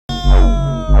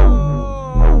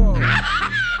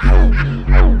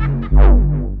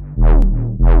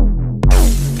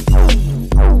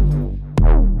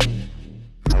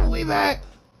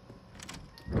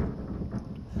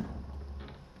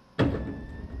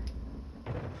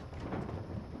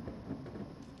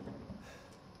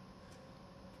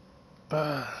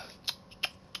Uh,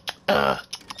 uh,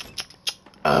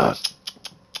 uh,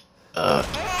 uh.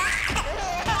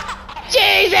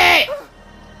 Cheesy!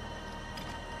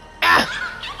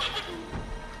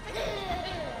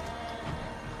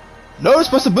 No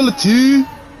responsibility.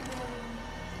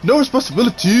 No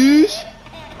responsibilities.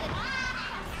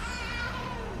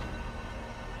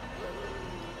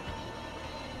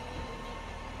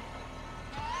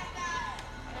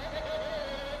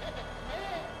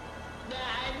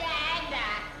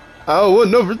 I don't want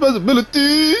no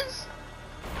responsibilities.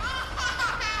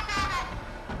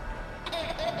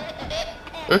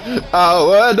 I don't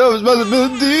want no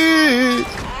responsibilities.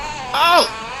 Oh!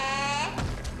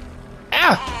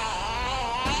 Ah!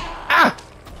 Ah!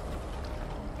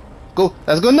 Go.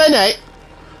 Let's go night night.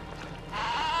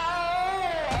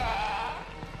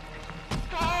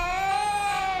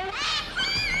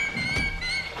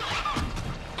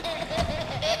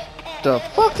 The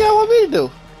fuck y'all want me to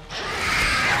do?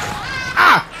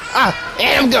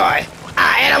 And I'm going.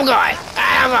 And I'm going.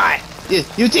 And I'm going.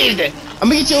 You teased it. Let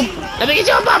me get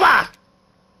you a papa.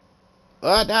 Oh,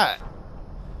 I died.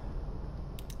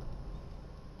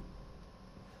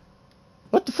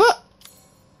 What the fuck?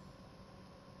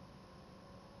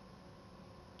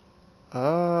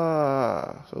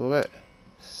 So what?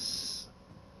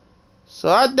 So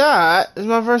I died. This is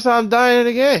my first time dying in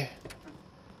the game.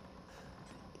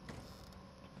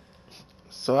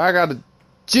 So I gotta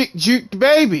juke the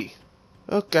baby.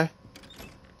 Okay.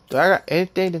 Do I got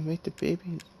anything to make the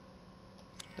baby?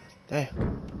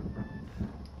 Damn.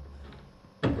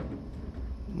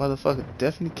 Motherfucker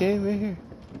definitely came in here.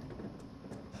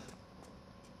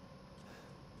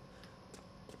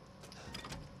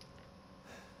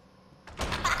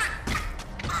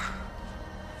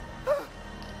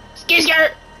 Ski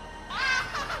skirt!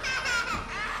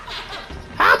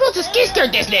 How about to ski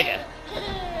skirt this nigga?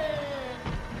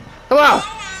 Come on!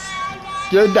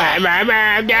 You die, my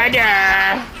mom,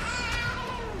 dada!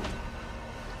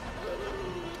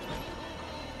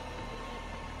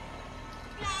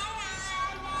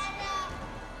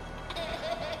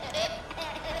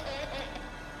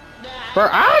 For all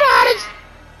that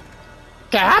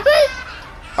can happen?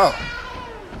 Oh.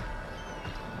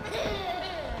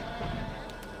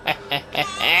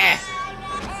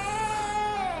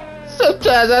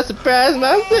 Sometimes I surprise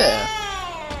myself.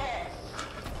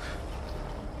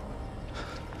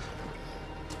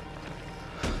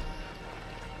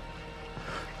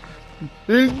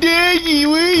 Daddy,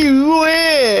 where you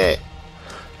at?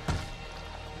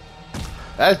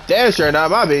 That's damn sure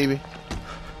not my baby.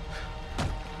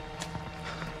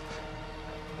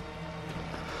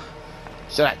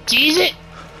 Should I tease it?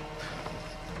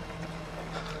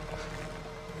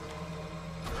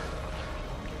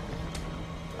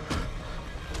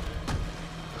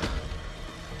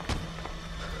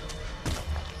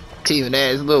 Teasing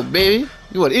ass little baby.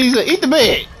 You want to eat the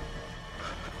bed?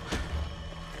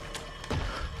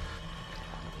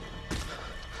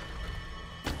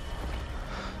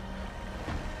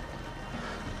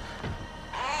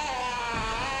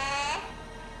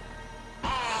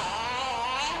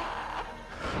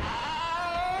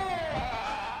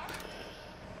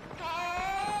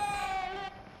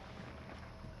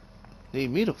 Leave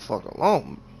me the fuck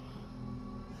alone.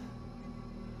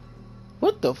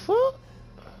 What the fuck?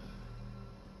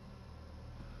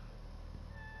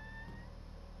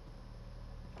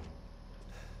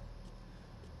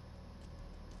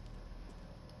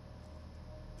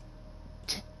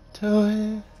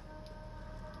 Tiptoeing.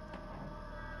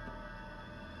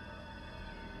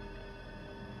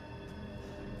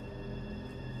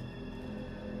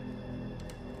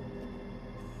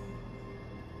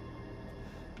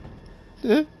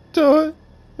 Tiptoeing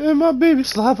in my baby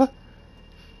slobber.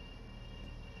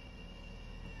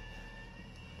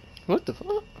 What the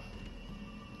fuck?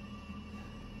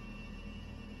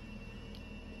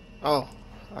 Oh,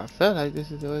 I felt like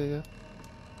this is the way to go.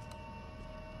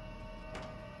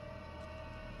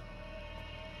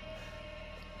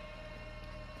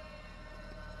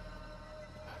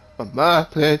 My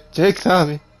mind playing tricks on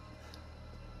me.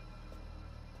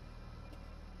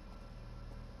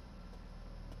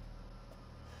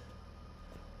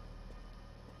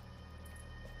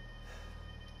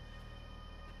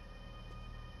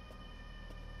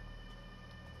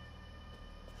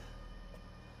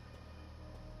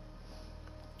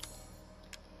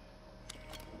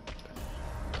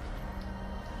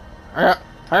 Hurry up!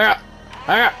 Hurry up!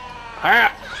 Hurry up! Hurry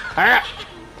up! Hurry up!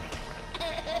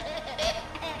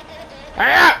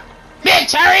 Hurry up!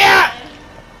 Bitch, hurry up!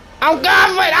 I'm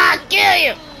going for it! I'll kill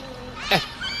you!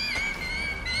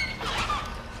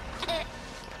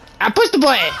 I pushed the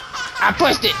button! I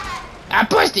pushed it! I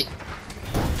pushed it!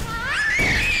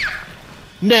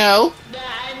 No.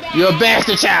 You're a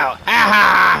bastard child. Ha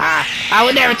ha ha. I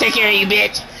would never take care of you,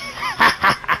 bitch.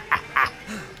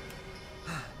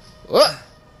 What?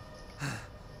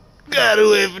 Got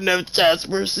away from them child's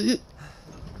mercy.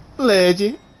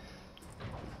 Legend.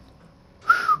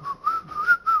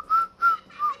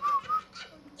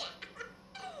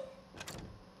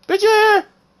 Bitch, you here?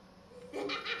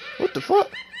 What the fuck?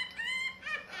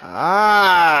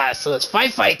 Ah, so it's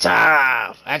fight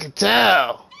time. I can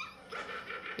tell.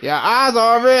 Your eyes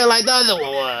are red like the other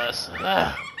one was.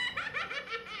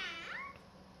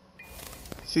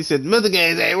 She said, mental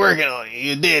games ain't working on you.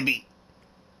 You're a deadbeat.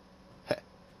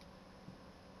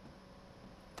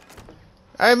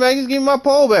 Hey man, just give me my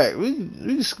pole back.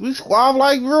 We squab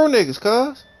like real niggas,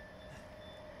 cuz.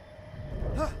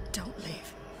 Don't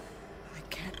leave. I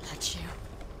can't let you.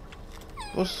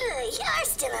 What's... You're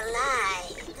still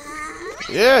alive,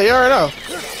 huh? Yeah, you already know.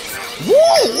 Woo!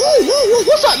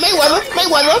 What's up, Mayweather?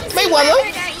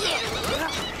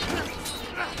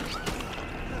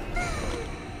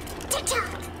 TikTok.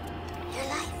 Your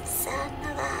life, son,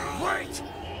 alive. Wait!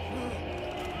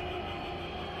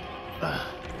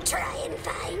 Try and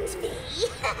find me.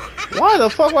 Why the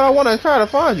fuck would I want to try to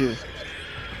find you?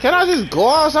 Can I just go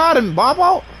outside and bop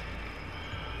out?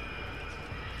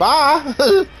 Bye.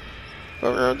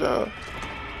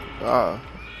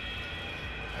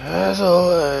 As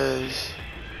always.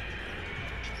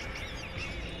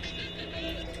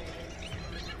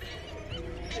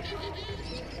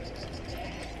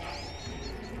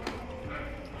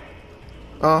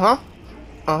 Uh-huh.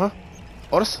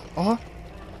 Otis.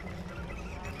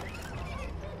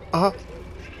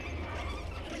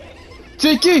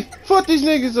 Tiki, fuck these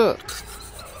niggas up.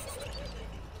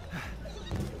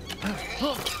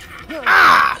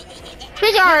 Ah!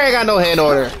 Bitch, I already got no hand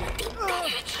order.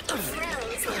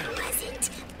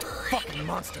 Fucking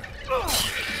monster.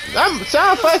 That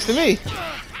sound flex to me.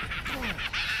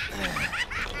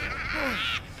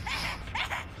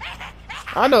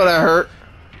 I know that hurt.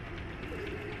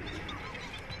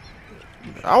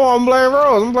 I won't blame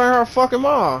Rose. I'm blaming her fucking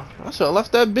mom. I should have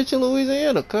left that bitch in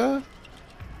Louisiana, cuz.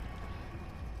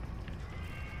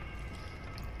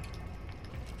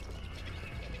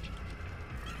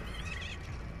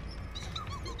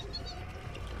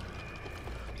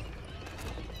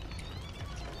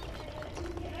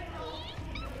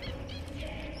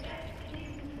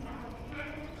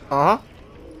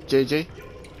 JJ.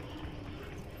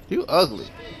 You ugly.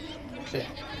 Yeah.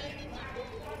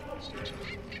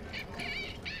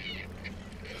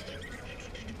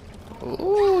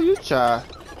 Ooh, you cha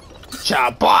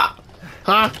bop.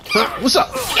 Huh? What's up?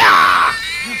 Yeah!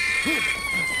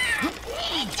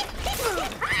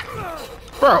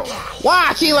 Bro, why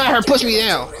I keep letting her push me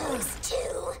down?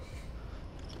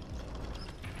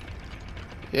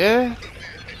 Yeah?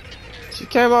 She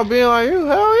came out being like you?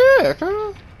 Hell yeah,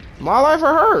 cuz. My life or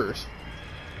hers?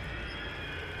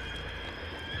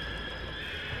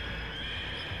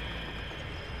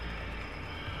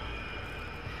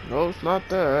 No, it's not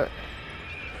that.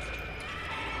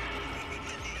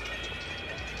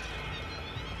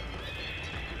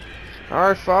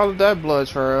 Alright, followed that blood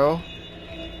trail.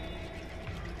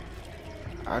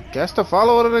 I guess to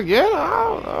follow it again? I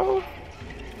don't know.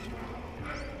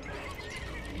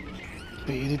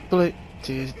 Beat it, blick,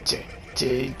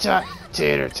 titty tot,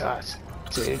 tater tots,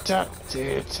 tater tot,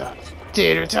 tater tot,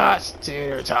 tater tots,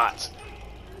 tater tots.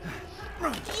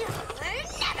 You're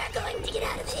never going to get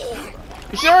out of here.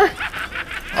 You sure?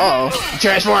 Uh-oh, you're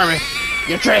transforming.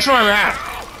 You're transforming out.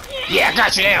 Yeah, I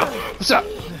got you now. What's up?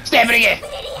 Stab it again.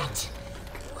 Idiot.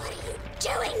 What are you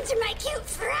doing to my cute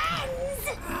friends?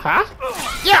 Huh?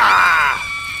 Yeah!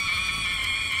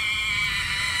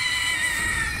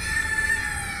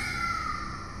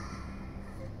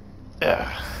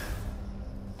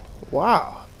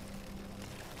 Wow.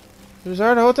 He was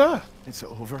there the whole time. It's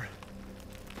over.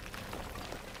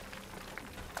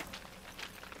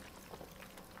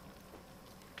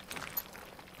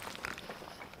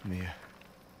 Mia,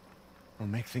 I'll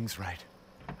make things right.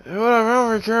 Whatever, I don't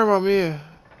really care about me.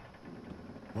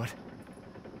 What?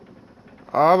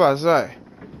 Oh, I'm about to say.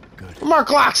 Good. Where my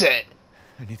clock's at?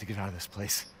 I need to get out of this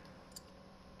place.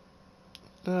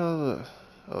 Oh,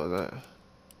 that.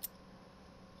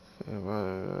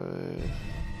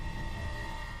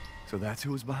 So that's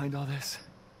who was behind all this?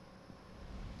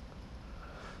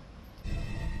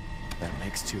 That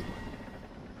makes two.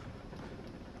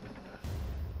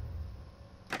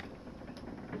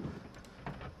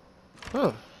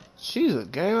 Huh. She's a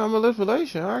game of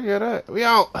manipulation. I get that. We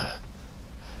out.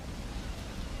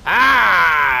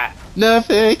 Ah!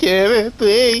 Nothing can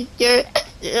replace you.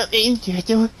 In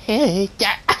your head.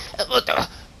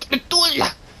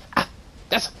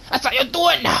 That's how you do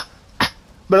it now.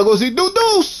 Better go see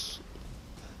Deuce.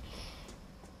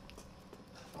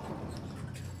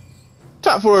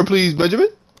 Top forward, please, Benjamin.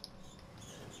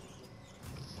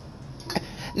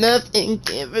 Nothing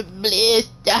can replace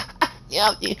ya.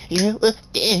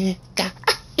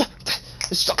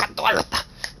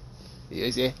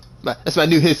 You see? That's my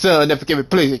new hit song. Never can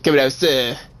replace it. Coming out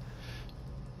soon.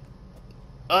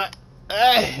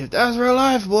 Hey, if that was real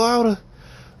life, boy, I would've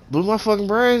blew my fucking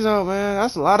brains out, man.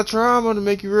 That's a lot of trauma to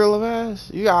make you realize.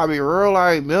 You gotta be real,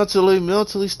 like,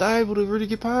 mentally stable to really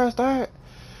get past that.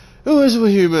 Who is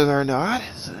we humans are not,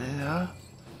 you know?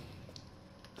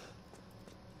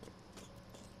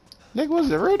 Nick, was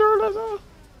the red door left on?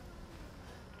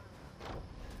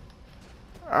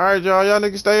 Alright, y'all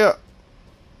niggas stay up.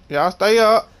 Y'all stay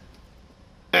up.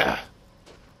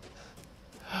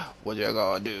 What you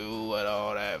gonna do with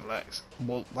all that flex?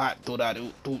 What do that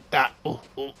do that?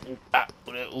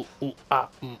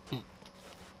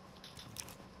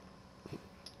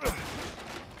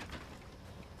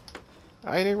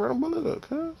 I ain't even run a bullet up,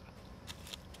 cuz.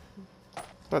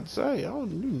 About to say, you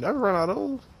never run out of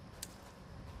those.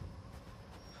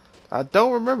 I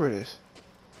don't remember this,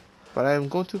 but I am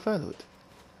going to follow it.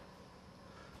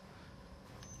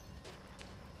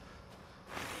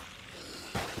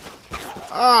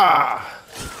 Ah!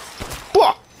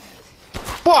 Bwah!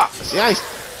 Bwah! See, I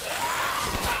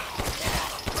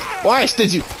ain't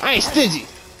stingy. I ain't stingy.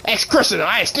 Ex Christian,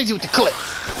 I ain't stingy with the clip.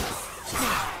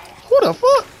 What the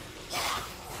fuck?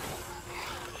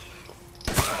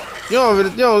 You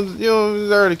don't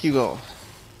deserve to keep going.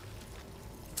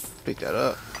 Pick that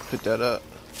up. Pick that up.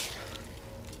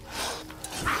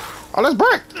 Oh, let's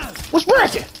break. What's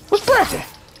breaking? What's breaking?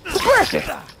 What's breaking?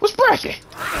 What's breaking?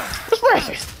 What's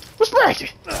breaking? What's breaking?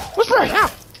 What's breaking? Ow!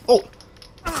 Oh!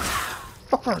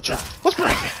 Fuck wrong with you? What's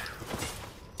breaking?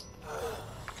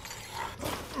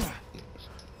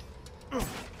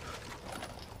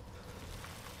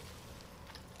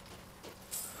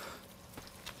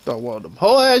 Thought one of them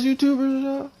whole ass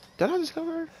YouTubers. Did I just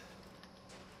cover her?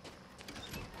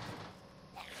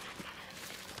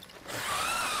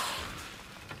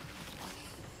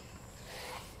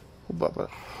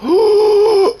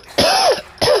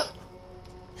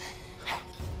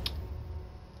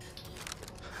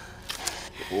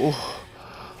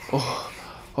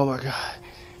 Oh my god.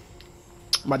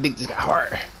 My dick just got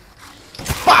hard.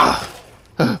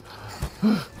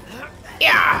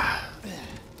 Yeah.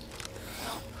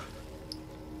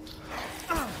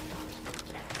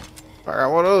 I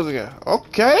got one of those again.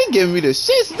 Okay, give me the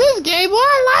shits in this game, boy.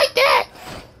 I like that.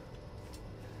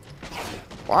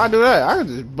 Why do that? I can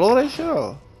just blow that shit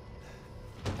off.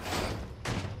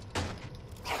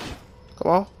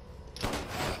 Come on.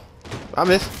 I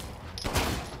missed.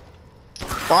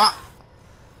 Bop.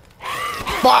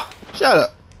 Bop. Shut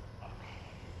up.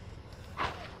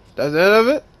 That's the end of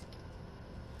it?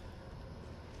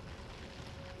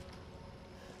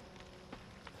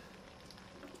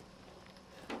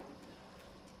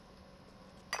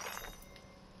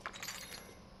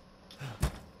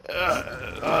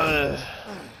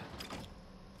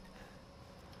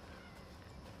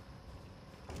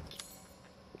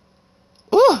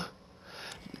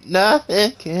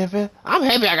 Nothing can. I'm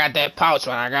happy I got that pouch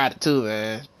when I got it too,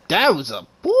 man. That was a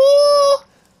bull.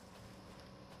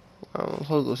 Let's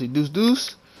go see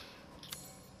Deuce.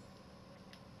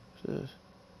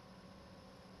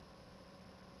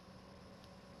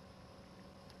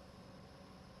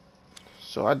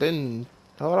 So I didn't.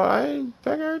 Hold on, I ain't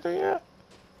back everything yet.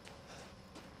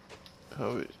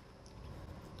 Where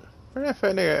that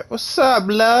fat nigga at? What's up,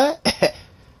 blood?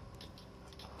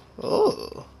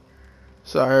 Oh.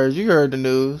 So I heard you heard the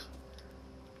news.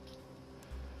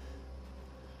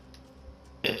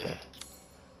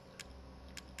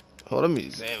 Hold on, let me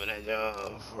examine that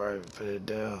y'all before I put it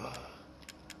down.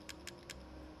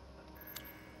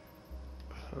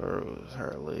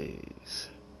 Her legs.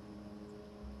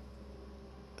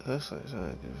 Looks like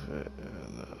something can fit.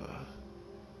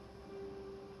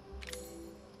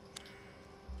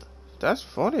 That's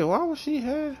funny. Why would she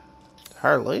have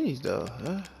her legs though?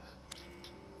 Huh?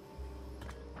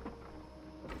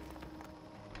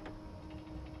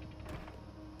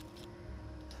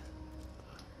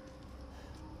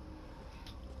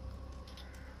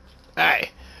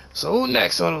 Alright, so who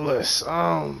next on the list?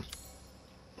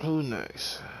 Who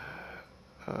next?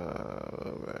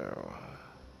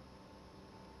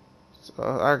 So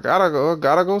I gotta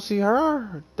go see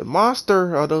her, the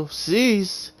monster of the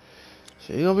seas.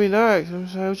 She gonna be next. I'm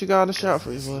saying, what you got in the shop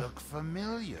for you, boy? Look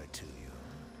familiar to you?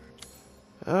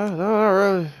 No, not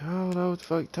really. I don't know what the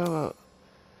fuck you talking about.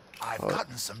 I've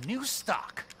gotten some new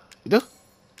stock. You do?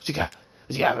 What you got?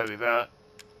 He's got me bad.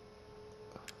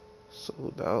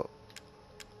 Sold out.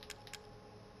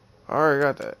 I already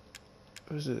got that.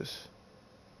 What's this?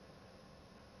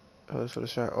 Oh, it's for the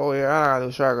shot. Oh yeah, I got a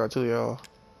new shotgun too, y'all.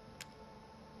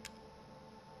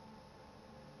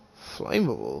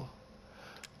 Flammable.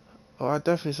 Oh, I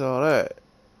definitely saw that.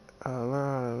 I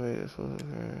learned how to make this one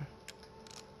here.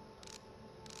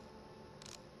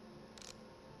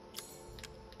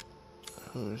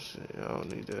 Oh shit, I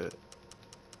don't need that.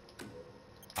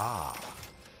 Ah.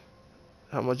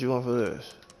 How much you want for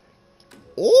this?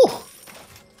 Oh!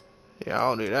 Yeah, I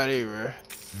don't need that either.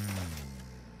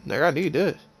 Nigga, I need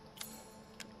this.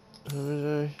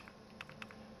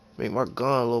 Make my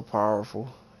gun a little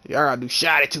powerful. Yeah, I gotta do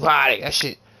shot it too hard. That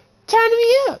shit turn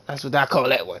me up. That's what I call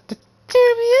that one.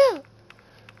 Turn me up.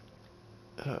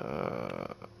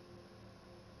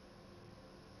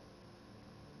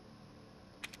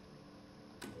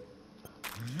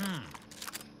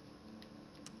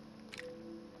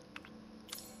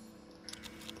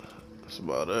 That's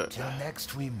about it. Till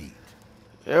next we meet.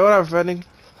 Yeah, what up, Fending?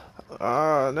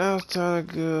 Now it's time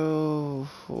to go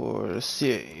for the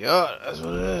city. Yeah, that's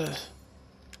what it is.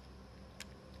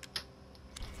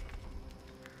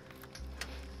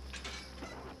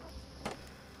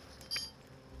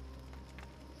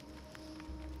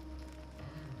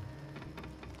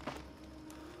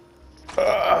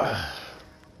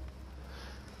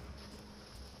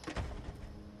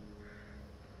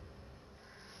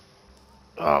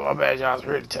 Oh, my bad, y'all. I was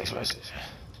reading the text message.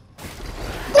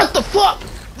 What the fuck?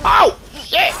 Oh,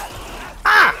 shit!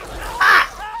 Ah! Ah!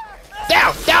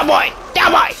 Down! Down, boy!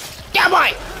 Down, boy! Down,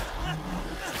 boy!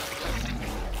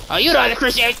 Oh, you know the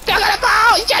Christian. I got a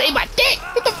ball! You trying to eat my dick!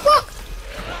 What the fuck?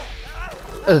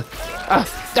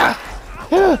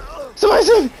 Somebody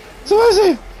save me! Somebody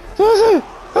save me! Somebody save me!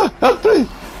 Help, please!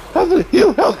 Help, please!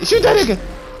 You, help! Shoot that nigga!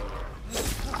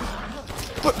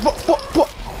 What?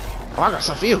 Oh, I got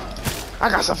something for you. I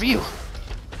got something for you.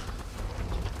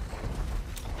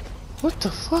 What the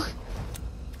fuck?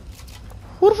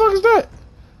 Who the fuck is that?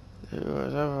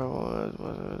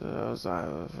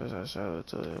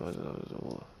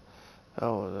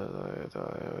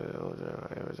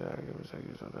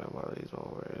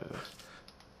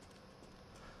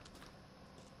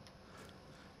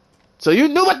 So you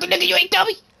knew what the nigga, you ain't tell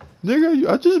me? Nigga,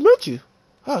 I just met you.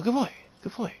 Oh, good point.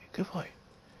 Good point. Good point.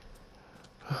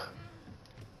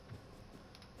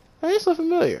 Hey, it's so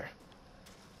familiar.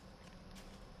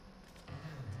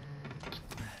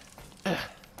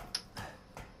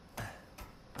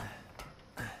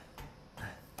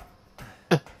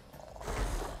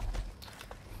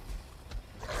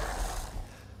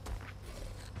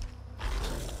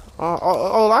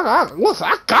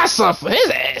 I got something for his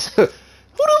ass. Who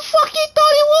the fuck he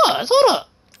thought he was? Hold up.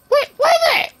 Where's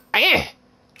that? Yeah.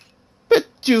 Put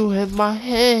you in my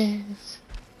hands.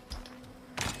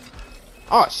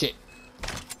 Oh shit.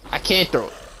 I can't throw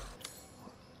it.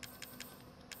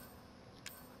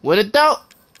 When in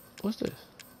doubt. What's this?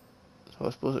 Oh,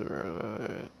 it's supposed to be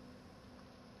right.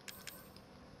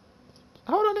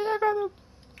 Hold on, I gotta.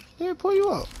 They pull you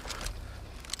up.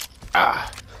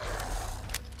 Ah.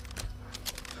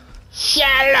 Shut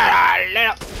up,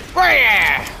 little.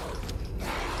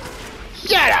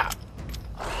 Shut up.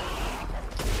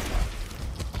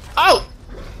 Oh.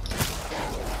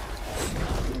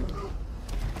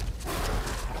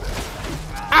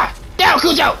 Ah, down,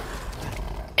 Cujo.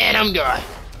 And I'm done.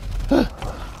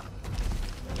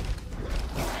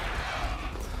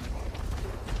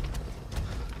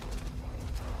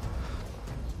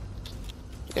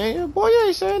 Yeah, boy, you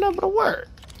ain't saying nothing but a word.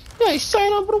 You ain't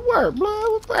saying nothing but a word, blood.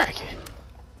 We're bragging.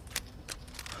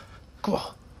 Come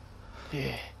on.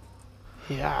 Yeah.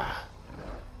 Yeah.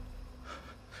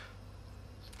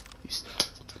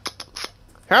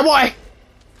 Here, boy.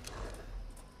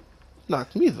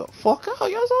 Knocked me the fuck out.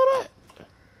 Y'all saw that?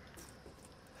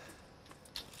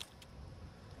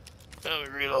 Let me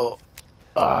reload.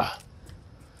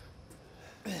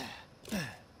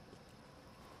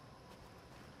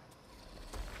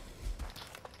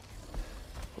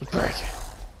 Break.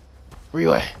 Where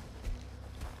you at?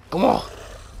 Come on.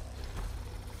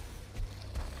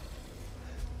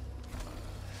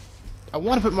 I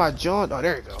want to put my jaw. Oh,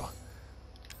 there you go.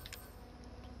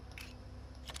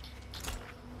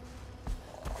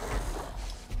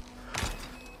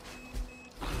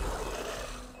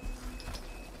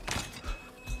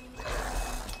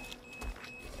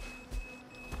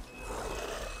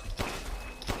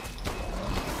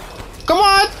 Come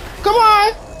on! Come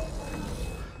on!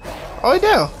 Oh, he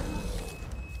down.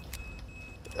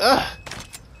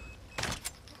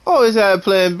 Always had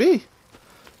plan B.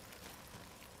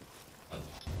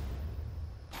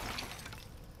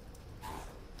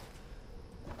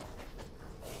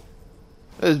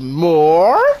 There's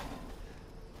more?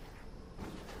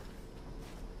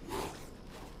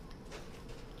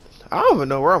 I don't even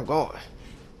know where I'm going.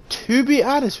 To be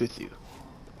honest with you.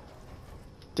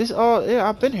 Yeah,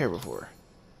 I've been here before.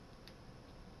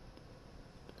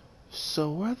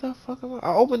 So where the fuck am I?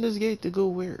 I opened this gate to go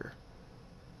where?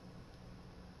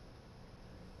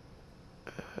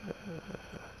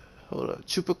 Hold up.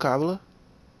 Chupacabra.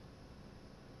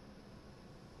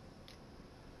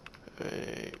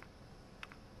 Hey.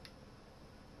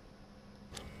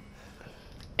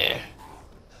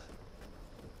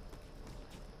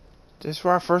 This is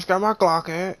where I first got my Glock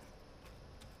at.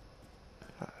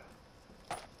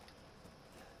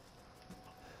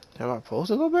 Am I supposed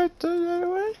to go back the other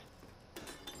way?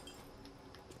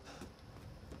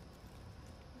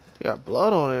 You got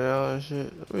blood on it now and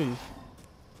shit. Let me...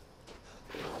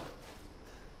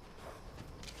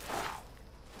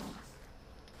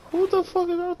 Who the fuck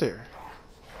is out there?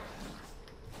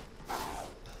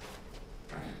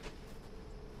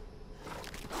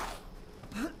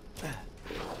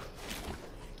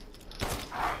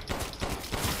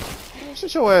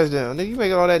 Sit your ass down, nigga. You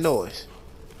making all that noise.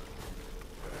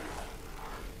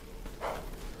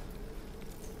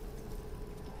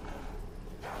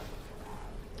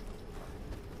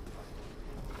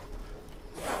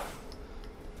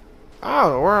 I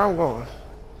don't know where I'm going.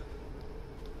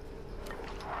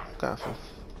 Got some.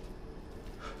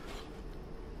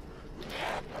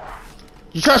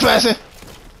 You trespassing?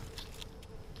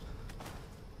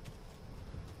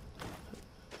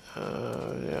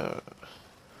 Yeah.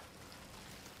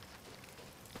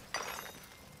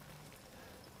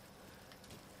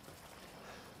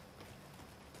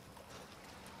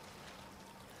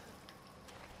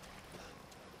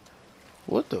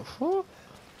 What the fuck?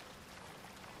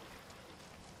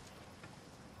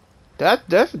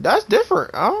 That's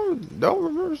different. I don't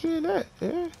remember seeing that.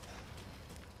 Yeah.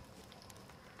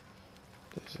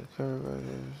 There's a curve right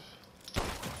there.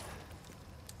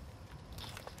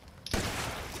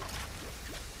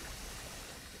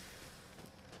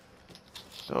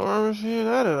 Don't remember seeing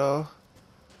that at all.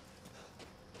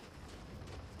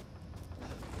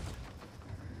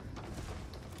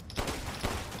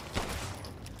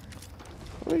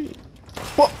 Wait.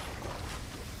 What?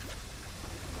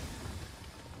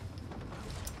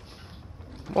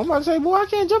 I'm about to say, boy, I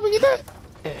can't jump and get that.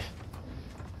 Yeah.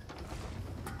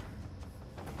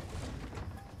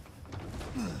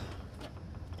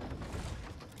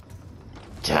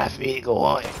 Time for me to go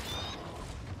on.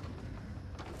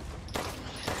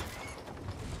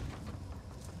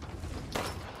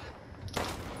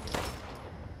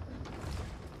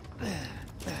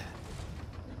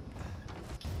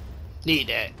 Need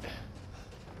that.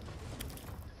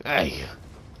 Hey.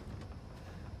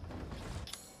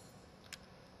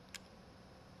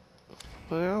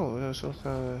 Well, there's some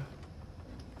kind of...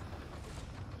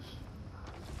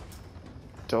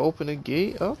 To open the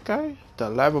gate? Okay. The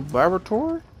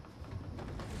laboratory?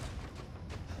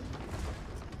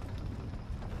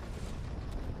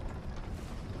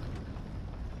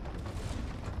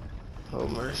 Oh,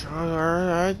 mercy.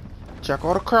 Alright. Check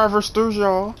all the covers through,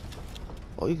 y'all.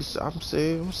 Oh, you can see, I'm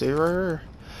saved right here.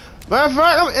 Matter of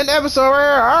fact, I'm in the episode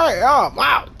right here. Alright, y'all.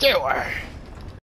 Wow, get away.